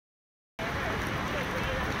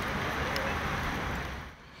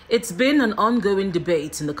It's been an ongoing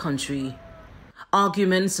debate in the country.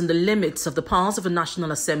 Arguments on the limits of the powers of the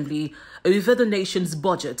National Assembly over the nation's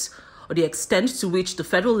budget or the extent to which the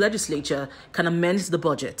federal legislature can amend the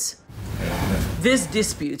budget. This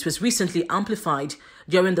dispute was recently amplified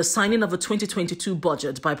during the signing of the 2022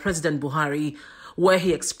 budget by President Buhari, where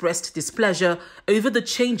he expressed displeasure over the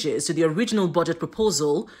changes to the original budget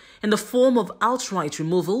proposal in the form of outright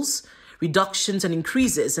removals, reductions and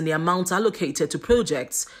increases in the amount allocated to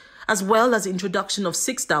projects, as well as the introduction of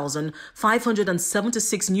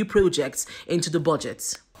 6,576 new projects into the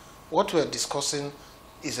budget. What we're discussing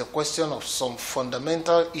is a question of some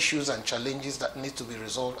fundamental issues and challenges that need to be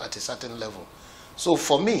resolved at a certain level. So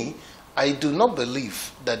for me, I do not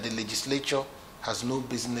believe that the legislature has no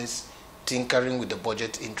business tinkering with the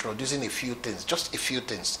budget, introducing a few things, just a few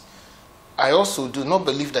things. I also do not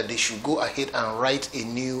believe that they should go ahead and write a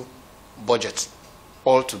new budget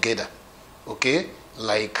altogether, okay?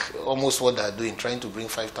 Like almost what they're doing, trying to bring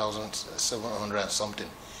 5,700 and something.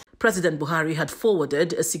 President Buhari had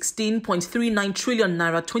forwarded a 16.39 trillion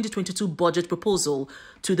naira 2022 budget proposal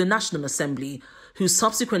to the National Assembly, who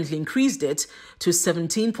subsequently increased it to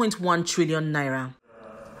 17.1 trillion naira.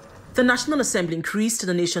 The National Assembly increased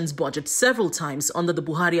the nation's budget several times under the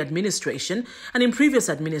Buhari administration and in previous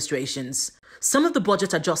administrations. Some of the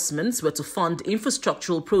budget adjustments were to fund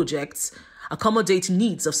infrastructural projects, accommodate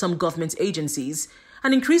needs of some government agencies,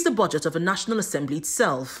 and increase the budget of the National Assembly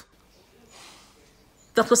itself.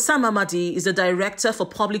 Dr. Sam Amadi is the Director for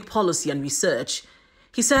Public Policy and Research.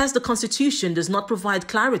 He says the Constitution does not provide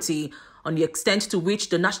clarity on the extent to which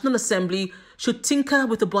the National Assembly should tinker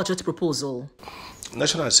with the budget proposal.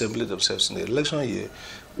 National Assembly themselves in the election year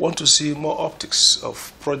want to see more optics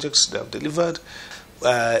of projects they have delivered,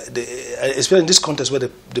 especially in this context where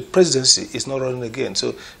the presidency is not running again.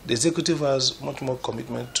 So the executive has much more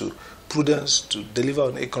commitment to prudence to deliver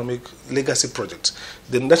on economic legacy projects.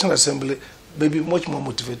 The National Assembly may be much more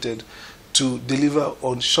motivated to deliver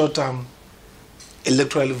on short-term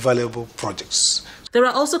electorally valuable projects. There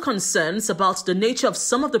are also concerns about the nature of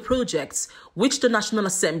some of the projects which the National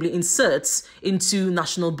Assembly inserts into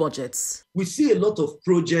national budgets. We see a lot of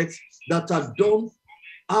projects that are done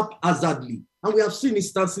haphazardly. And we have seen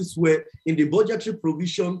instances where in the budgetary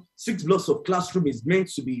provision, 6 blocks of classroom is meant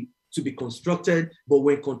to be constructed, but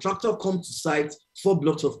when contractor comes to site, 4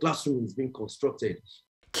 blocks of classroom is being constructed.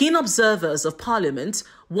 Keen observers of Parliament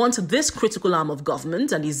want this critical arm of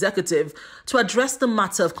government and the executive to address the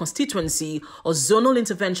matter of constituency or zonal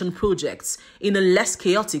intervention projects in a less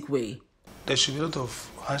chaotic way. There should be a lot of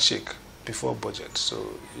handshake before budget. So,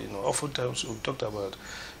 oftentimes we've talked about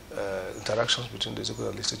interactions between the executive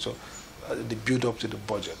and legislature, the build up to the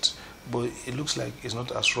budget. But it looks like it's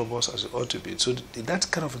not as robust as it ought to be. So that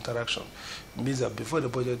kind of interaction means that before the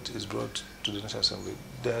budget is brought to the National Assembly,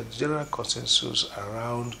 there are general consensus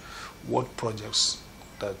around what projects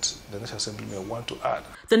that the National Assembly may want to add.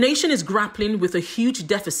 The nation is grappling with a huge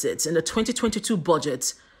deficit in the 2022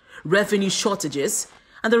 budget, revenue shortages,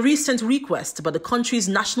 and the recent request by the country's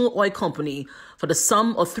national oil company for the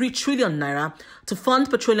sum of 3 trillion naira to fund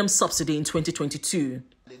petroleum subsidy in 2022.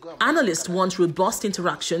 Analysts want robust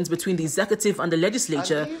interactions between the executive and the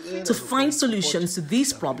legislature to find solutions to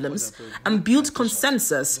these problems and build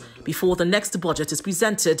consensus before the next budget is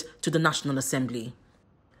presented to the National Assembly.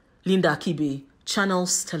 Linda Akibe,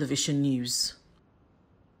 Channels Television News.